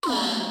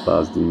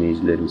Bazı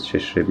dinleyicilerimiz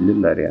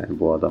şaşırabilirler yani.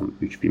 Bu adam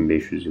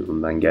 3500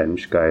 yılından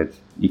gelmiş, gayet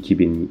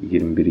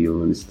 2021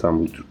 yılının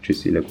İstanbul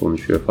Türkçesiyle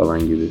konuşuyor falan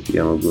gibi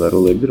yanılgılar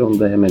olabilir. Onu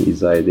da hemen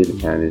izah edelim.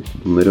 Yani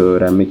bunları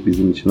öğrenmek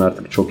bizim için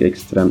artık çok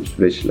ekstrem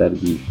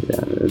süreçler değil.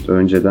 Yani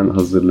önceden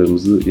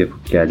hazırlığımızı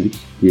yapıp geldik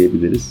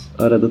diyebiliriz.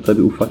 Arada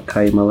tabii ufak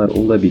kaymalar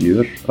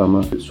olabiliyor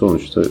ama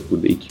sonuçta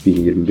burada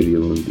 2021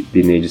 yılının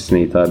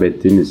dinleyicisine hitap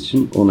ettiğimiz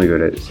için ona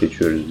göre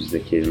seçiyoruz biz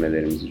de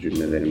kelimelerimizi,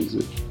 cümlelerimizi.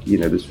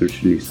 Yine de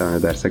sürçülisan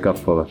edersek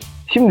affola.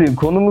 Şimdi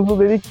konumuzu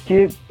dedik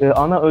ki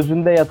ana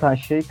özünde yatan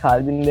şey,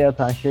 kalbinde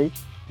yatan şey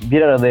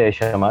bir arada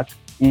yaşamak,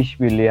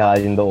 işbirliği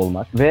halinde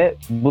olmak ve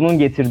bunun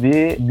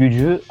getirdiği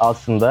gücü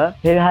aslında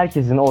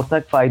herkesin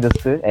ortak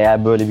faydası,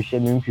 eğer böyle bir şey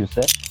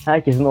mümkünse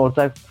herkesin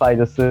ortak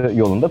faydası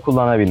yolunda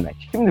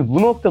kullanabilmek. Şimdi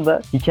bu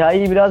noktada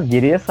hikayeyi biraz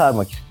geriye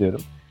sarmak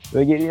istiyorum.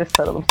 Böyle geriye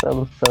saralım.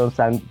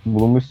 Sen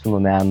bulunmuşsun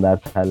o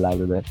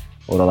Neandertallerde de,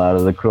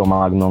 oralarda da,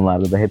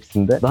 Cro-Magnonlarda da,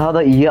 hepsinde. Daha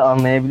da iyi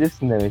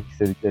anlayabilirsin demek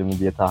istediklerimi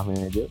diye tahmin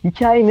ediyorum.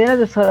 Hikayeyi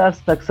nerede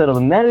sararsak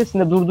saralım,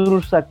 neresinde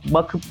durdurursak,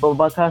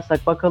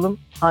 bakarsak bakalım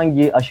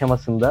hangi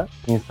aşamasında,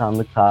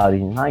 insanlık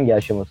tarihinin hangi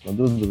aşamasında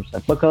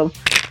durdurursak bakalım,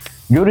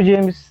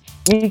 göreceğimiz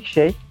ilk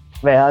şey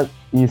veya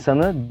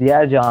insanı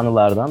diğer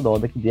canlılardan,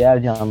 doğadaki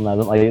diğer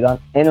canlılardan ayıran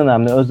en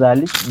önemli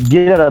özellik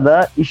bir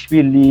arada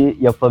işbirliği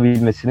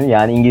yapabilmesinin,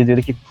 yani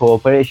İngilizce'deki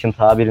cooperation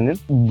tabirinin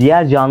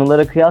diğer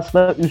canlılara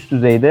kıyasla üst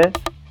düzeyde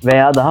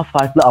veya daha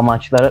farklı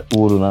amaçlar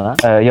uğruna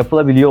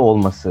yapılabiliyor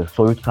olması,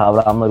 soyut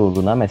kavramlar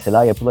uğruna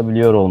mesela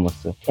yapılabiliyor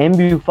olması. En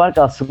büyük fark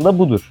aslında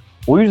budur.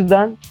 O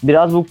yüzden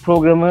biraz bu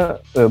programı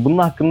bunun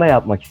hakkında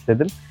yapmak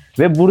istedim.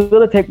 Ve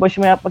burada da tek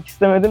başıma yapmak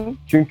istemedim.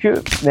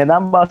 Çünkü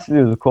neden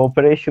bahsediyoruz?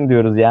 Cooperation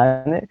diyoruz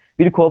yani.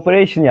 Bir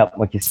cooperation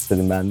yapmak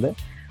istedim ben de.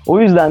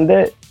 O yüzden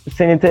de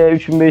seni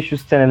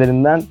 3500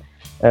 senelerinden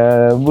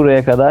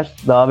buraya kadar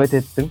davet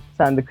ettim.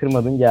 Sen de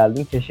kırmadın,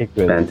 geldin.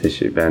 Teşekkür ederim.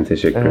 Ben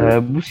teşekkür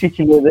ederim. Bu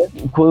şekilde de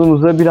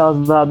konumuza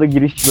biraz daha da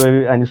giriş,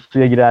 böyle hani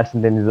suya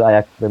girersin, denize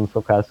ayaklarını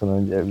sokarsın,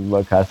 önce bir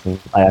bakarsın,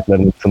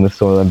 ayaklarını ısınır,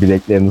 sonra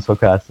bileklerini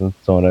sokarsın,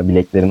 sonra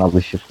bileklerin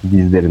alışır,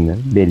 dizlerini,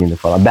 belini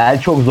falan.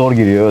 Bel çok zor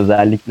giriyor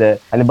özellikle.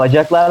 Hani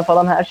bacaklar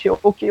falan, her şey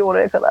okey,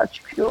 oraya kadar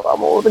çıkıyor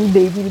ama orada bir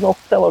değdiği bir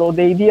nokta var. O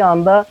değdiği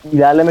anda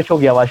ilerleme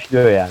çok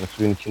yavaşlıyor yani.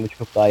 Suyun içinde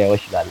çok daha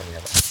yavaş ilerlemeye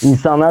başlıyor.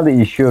 İnsanlar da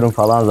işiyorum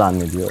falan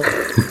zannediyor.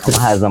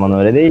 Ama her zaman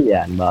öyle değil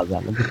yani,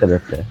 bazen de bu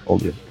sebeple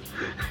oluyor.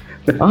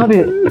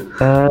 Abi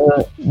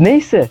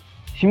neyse,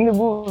 şimdi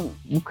bu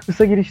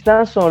kısa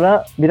girişten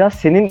sonra biraz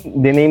senin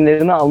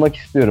deneyimlerini almak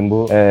istiyorum.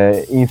 Bu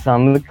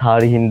insanlık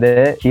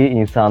tarihindeki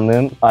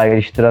insanlığın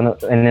ayrıştıran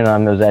en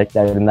önemli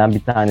özelliklerinden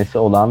bir tanesi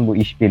olan bu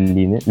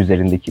işbirliğini,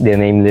 üzerindeki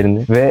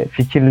deneyimlerini ve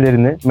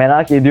fikirlerini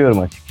merak ediyorum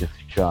açıkçası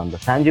şu anda.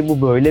 Sence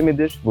bu böyle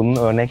midir? Bunun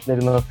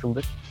örnekleri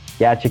nasıldır?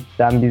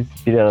 Gerçekten biz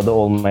bir arada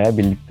olmaya,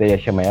 birlikte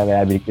yaşamaya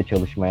veya birlikte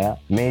çalışmaya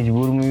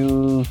mecbur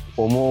muyuz?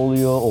 O mu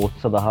oluyor?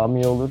 Olsa daha mı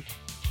iyi olur?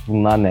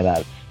 Bunlar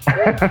neler?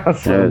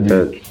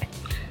 Evet.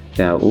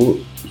 Yani o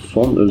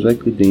son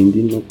özellikle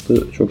değindiğin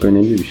nokta çok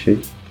önemli bir şey.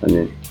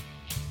 Hani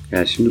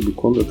yani şimdi bu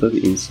konuda tabii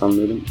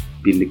insanların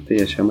birlikte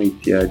yaşama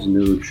ihtiyacı ne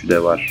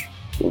ölçüde var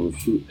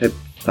konusu hep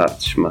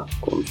tartışma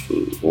konusu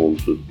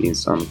oldu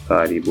insanlık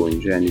tarihi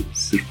boyunca. Yani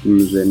sırf bunun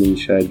üzerine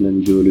inşa edilen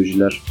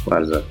ideolojiler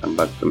var zaten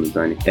baktığımızda.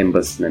 Hani en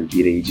basitinden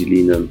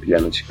bireyciliğin ön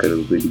plana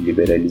çıkarıldığı bir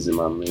liberalizm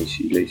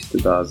anlayışıyla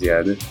işte daha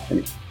ziyade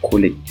hani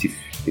kolektif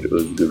bir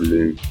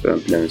özgürlüğün ön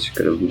plana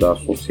çıkarıldığı daha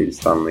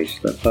sosyalist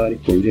anlayışlar tarih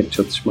boyunca hep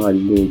çatışma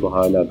halinde oldu.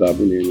 Hala daha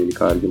buna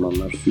yönelik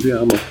argümanlar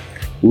sürüyor ama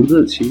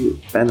burada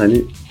ben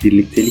hani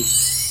birliktelik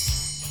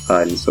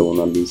halini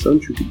savunan bir insanım.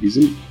 Çünkü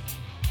bizim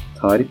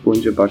tarih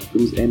boyunca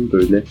baktığımız en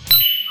böyle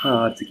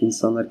artık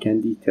insanlar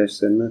kendi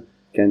ihtiyaçlarını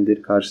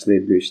kendileri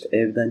karşılayabiliyor. İşte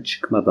evden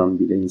çıkmadan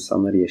bile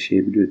insanlar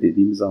yaşayabiliyor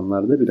dediğimiz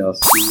anlarda bile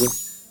aslında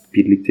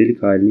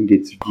birliktelik halinin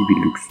getirdiği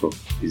bir lüks o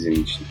bizim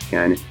için.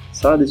 Yani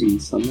sadece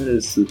insanlar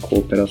arası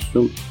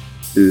kooperasyon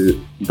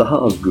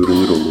daha az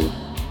görünür oluyor.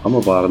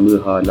 Ama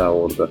varlığı hala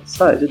orada.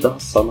 Sadece daha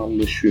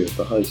sanallaşıyor.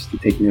 Daha işte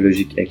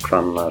teknolojik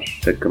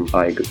ekranlar, takım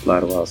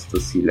aygıtlar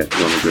vasıtasıyla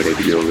onu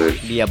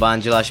görebiliyoruz. Bir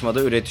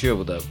yabancılaşmada üretiyor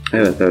bu da.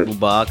 Evet.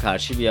 Bu bağa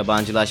karşı bir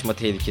yabancılaşma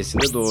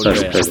tehlikesini de doğuruyor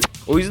yani.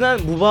 O yüzden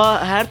bu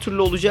bağ her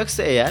türlü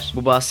olacaksa eğer,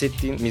 bu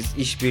bahsettiğimiz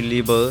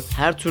işbirliği bağı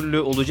her türlü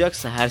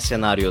olacaksa her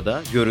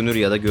senaryoda, görünür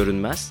ya da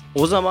görünmez,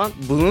 o zaman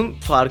bunun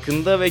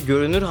farkında ve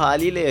görünür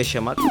haliyle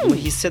yaşamak, bunu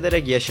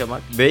hissederek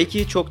yaşamak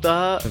belki çok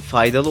daha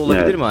faydalı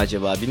olabilir mi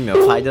acaba,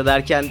 bilmiyorum. Fayda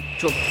derken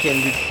çok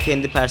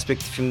kendi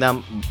perspektifimden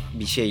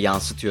bir şey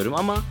yansıtıyorum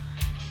ama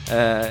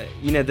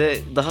yine de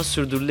daha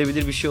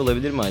sürdürülebilir bir şey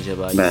olabilir mi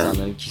acaba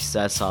insanların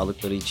kişisel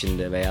sağlıkları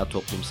içinde veya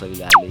toplumsal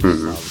ilerleyiş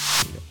sağlık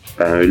içinde?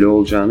 Ben öyle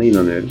olacağına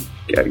inanıyorum.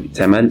 Yani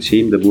temel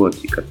şeyim de bu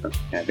hakikaten.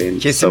 Yani benim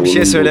kesin bir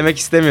şey söylemek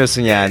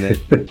istemiyorsun yani.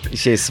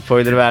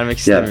 Spoiler vermek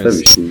istemiyorsun. Ya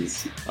tabii şimdi.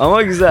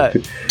 Ama güzel.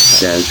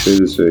 Yani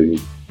şöyle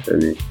söyleyeyim.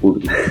 Hani bu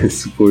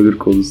spoiler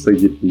konusuna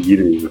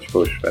girmeyeyim hiç,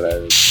 boş ver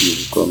abi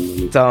bu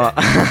konuda. Tamam.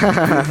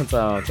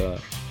 tamam.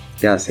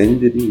 Ya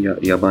senin dediğin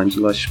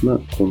yabancılaşma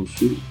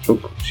konusu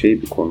çok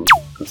bir konu.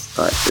 nasıl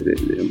tarif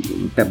edebilirim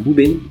bunu? Yani bu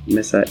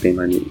benim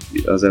hani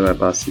az evvel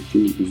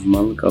bahsettiğim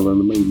uzmanlık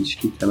alanıma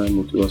ilişkin temel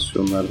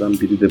motivasyonlardan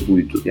biri de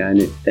buydu.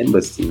 Yani en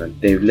basitinden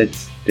devlet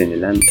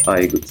denilen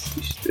aygıt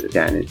işte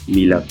yani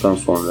milattan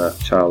sonra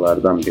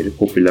çağlardan beri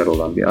popüler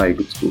olan bir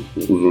aygıt bu.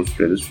 Uzun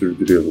sürede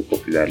sürdürüyor bu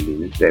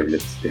popülerliğini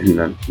devlet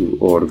denilen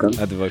bu organ.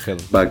 Hadi bakalım.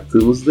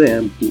 Baktığımızda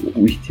yani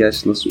bu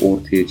ihtiyaç nasıl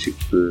ortaya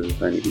çıktı?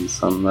 Hani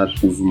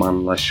insanlar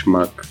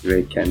uzmanlaşmak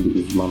ve kendi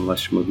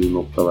uzmanlaşmadığı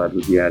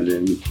noktalarda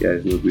diğerlerinin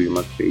ihtiyacını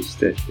duymak ve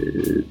işte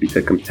bir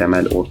takım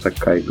temel ortak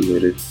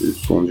kaygıları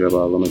sonuca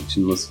bağlamak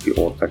için nasıl bir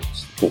ortak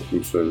işte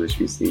toplum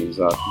sözleşmesini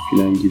imza attı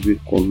filan gibi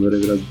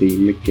konulara biraz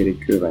değinmek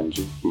gerekiyor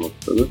bence bu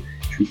noktada.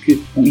 Çünkü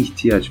bu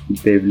ihtiyaç, bu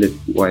devlet,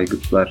 bu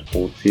aygıtlar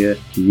ortaya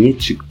niye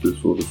çıktı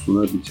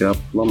sorusuna bir cevap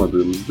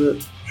bulamadığımızda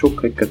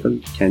çok hakikaten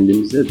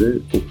kendimize de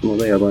topluma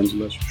da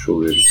yabancılaşmış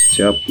oluyoruz.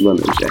 Cevap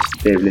bulamıyoruz. Yani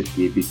işte devlet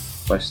diye bir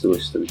başlı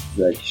başına bir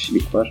güzel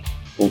kişilik var.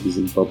 O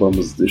bizim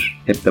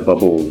babamızdır. Hep de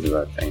baba olur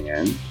zaten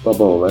yani.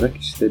 Baba olarak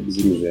işte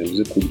bizim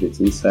üzerimize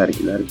kudretini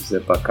sergiler,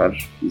 bize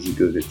bakar, bizi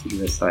gözetir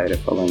vesaire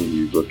falan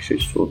gibi bir bakış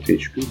açısı ortaya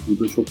çıkıyor. Bu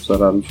da çok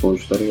zararlı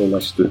sonuçlara yol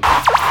açtı.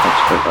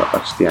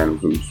 Açtı yani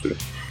uzun bir süre.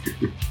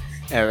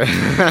 Evet.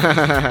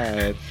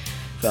 Evet.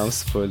 Tam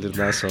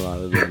spoiler'dan sonra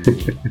anladım.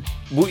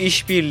 Bu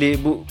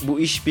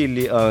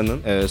işbirliği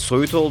ağının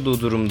soyut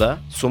olduğu durumda,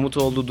 somut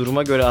olduğu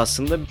duruma göre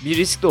aslında bir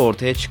risk de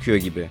ortaya çıkıyor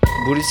gibi.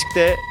 Bu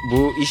riskte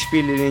bu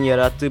işbirliğinin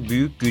yarattığı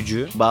büyük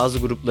gücü bazı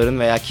grupların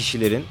veya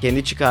kişilerin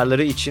kendi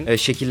çıkarları için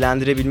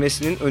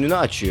şekillendirebilmesinin önünü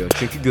açıyor.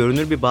 Çünkü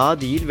görünür bir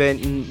bağ değil ve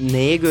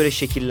neye göre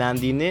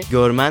şekillendiğini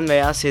görmen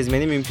veya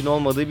sezmenin mümkün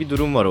olmadığı bir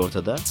durum var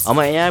ortada.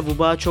 Ama eğer bu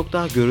bağ çok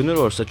daha görünür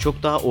olursa,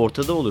 çok daha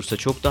ortada olursa,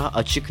 çok daha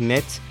açık,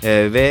 net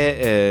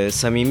ve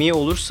samimi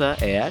olursa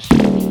eğer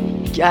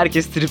ki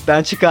herkes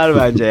tripten çıkar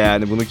bence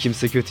yani. Bunu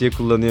kimse kötüye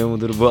kullanıyor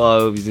mudur? Bu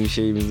ağı bizim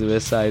şeyimizi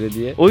vesaire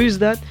diye. O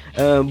yüzden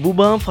bu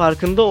bağın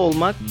farkında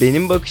olmak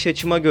benim bakış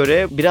açıma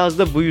göre biraz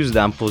da bu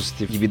yüzden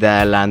pozitif gibi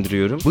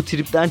değerlendiriyorum. Bu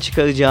tripten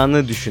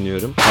çıkaracağını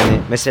düşünüyorum. Hani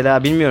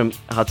mesela bilmiyorum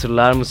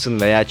hatırlar mısın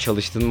veya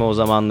çalıştın mı o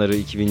zamanları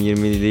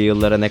 2020'li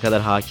yıllara ne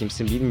kadar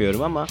hakimsin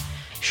bilmiyorum ama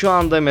şu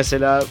anda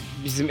mesela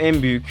bizim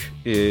en büyük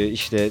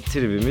işte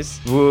tribimiz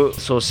bu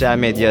sosyal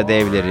medya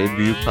devleri,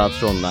 büyük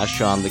patronlar,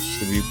 şu andaki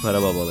işte büyük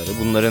para babaları.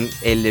 Bunların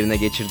ellerine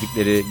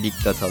geçirdikleri big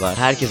datalar,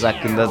 herkes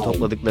hakkında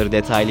topladıkları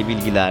detaylı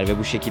bilgiler ve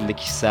bu şekilde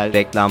kişisel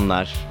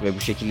reklamlar ve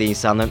bu şekilde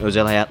insanların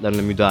özel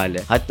hayatlarına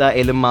müdahale. Hatta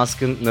Elon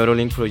Musk'ın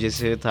Neuralink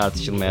projesi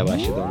tartışılmaya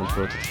başladı. Onun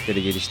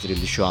prototipleri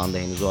geliştirildi şu anda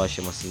henüz o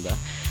aşamasında.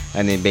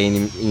 Hani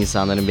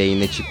insanların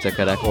beynine çip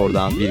takarak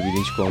oradan bir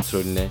bilinç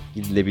kontrolüne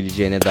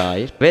gidilebileceğine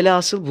dair.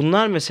 Velhasıl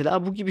bunlar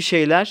mesela bu gibi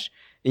şeyler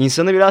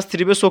insanı biraz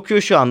tribe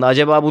sokuyor şu anda.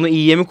 Acaba bunu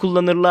iyiye mi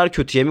kullanırlar,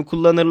 kötüye mi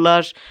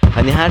kullanırlar?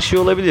 Hani her şey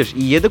olabilir.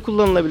 İyiye de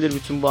kullanılabilir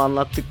bütün bu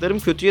anlattıklarım,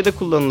 kötüye de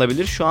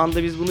kullanılabilir. Şu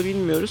anda biz bunu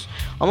bilmiyoruz.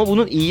 Ama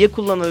bunun iyiye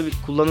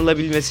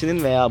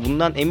kullanılabilmesinin veya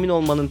bundan emin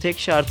olmanın tek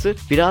şartı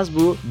biraz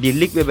bu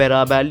birlik ve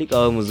beraberlik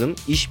ağımızın,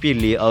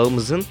 işbirliği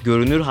ağımızın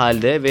görünür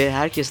halde ve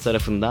herkes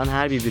tarafından,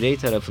 her bir birey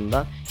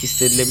tarafından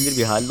hissedilebilir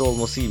bir halde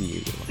olması gibi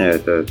geliyor.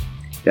 Evet.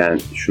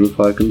 Yani şunun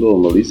farkında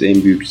olmalıyız.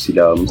 En büyük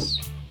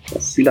silahımız.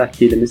 Silah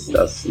kelimesi de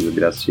aslında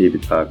biraz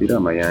bir tabir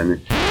ama yani...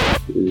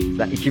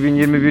 Sen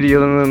 2021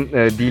 yılının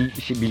dil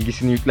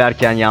bilgisini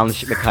yüklerken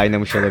yanlışlıkla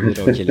kaynamış olabilir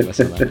o kelime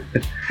sana.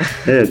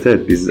 Evet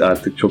biz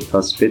artık çok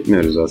tasvip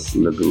etmiyoruz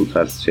aslında bu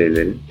tarz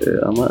şeyleri.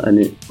 Ama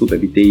hani bu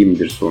da bir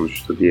deyimdir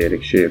sonuçta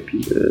diyerek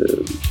yapayım.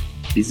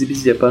 Bizi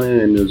biz yapan en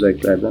önemli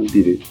özelliklerden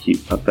biri ki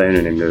hatta en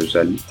önemli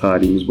özellik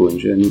tarihimiz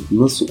boyunca hani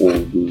nasıl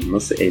oldu,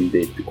 nasıl elde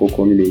ettik o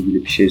konuyla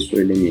ilgili bir şey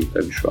söylemeyeyim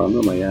tabii şu an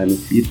ama yani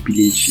bir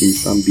bilinç,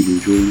 insan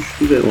bilinci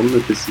oluştu ve onun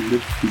ötesinde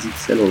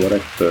fiziksel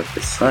olarak da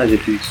sadece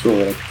fiziksel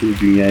olarak tüm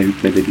dünyaya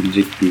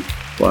hükmedebilecek bir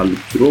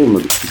varlık türü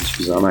olmadık biz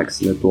hiçbir zaman.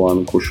 Aksine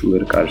doğanın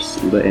koşulları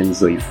karşısında en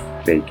zayıf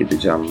belki de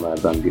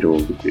canlılardan biri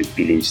olduk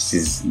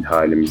bilinçsiz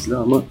halimizle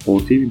ama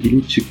ortaya bir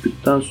bilinç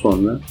çıktıktan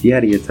sonra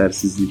diğer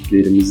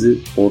yetersizliklerimizi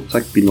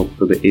ortak bir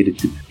noktada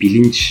eritip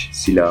bilinç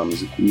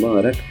silahımızı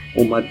kullanarak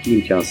o maddi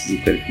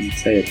imkansızlıkları,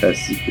 fiziksel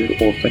yetersizlikleri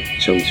ortak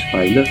bir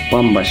çalışmayla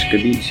bambaşka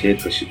bir şeye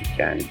taşıdık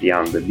yani. Bir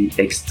anda bir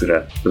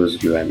ekstra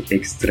özgüven,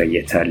 ekstra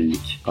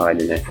yeterlilik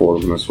haline,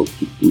 formuna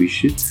soktuk bu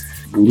işi.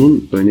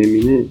 Bunun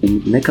önemini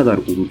ne kadar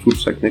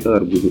unutursak, ne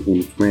kadar bunu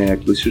unutmaya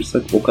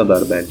yaklaşırsak o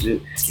kadar bence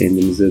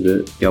kendimize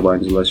de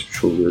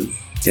yabancılaşmış oluyoruz.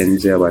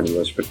 Kendimize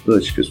yabancılaşmak da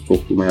açıkçası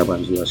topluma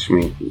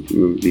yabancılaşmanın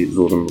bir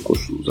zorunlu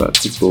koşulu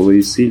zaten.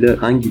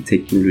 Dolayısıyla hangi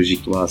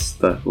teknolojik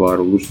vasıta var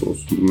olursa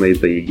olsun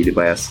bununla da ilgili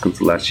bayağı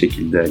sıkıntılar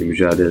çekildi. Yani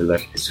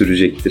mücadeleler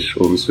sürecektir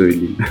onu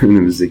söyleyeyim.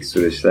 Önümüzdeki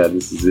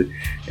süreçlerde sizi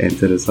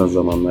enteresan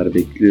zamanlar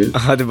bekliyor.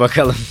 Hadi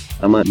bakalım.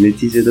 Ama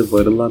neticede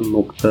varılan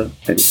nokta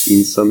hani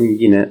insanın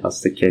yine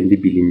aslında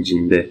kendi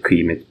bilincinde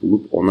kıymet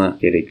bulup ona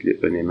gerekli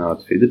önemi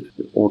atfedip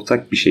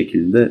ortak bir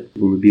şekilde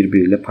bunu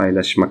birbiriyle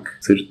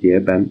paylaşmaktır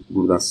diye ben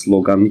buradan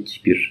sloganlık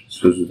bir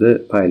sözü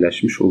de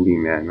paylaşmış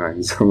olayım yani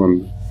aynı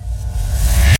zamanda.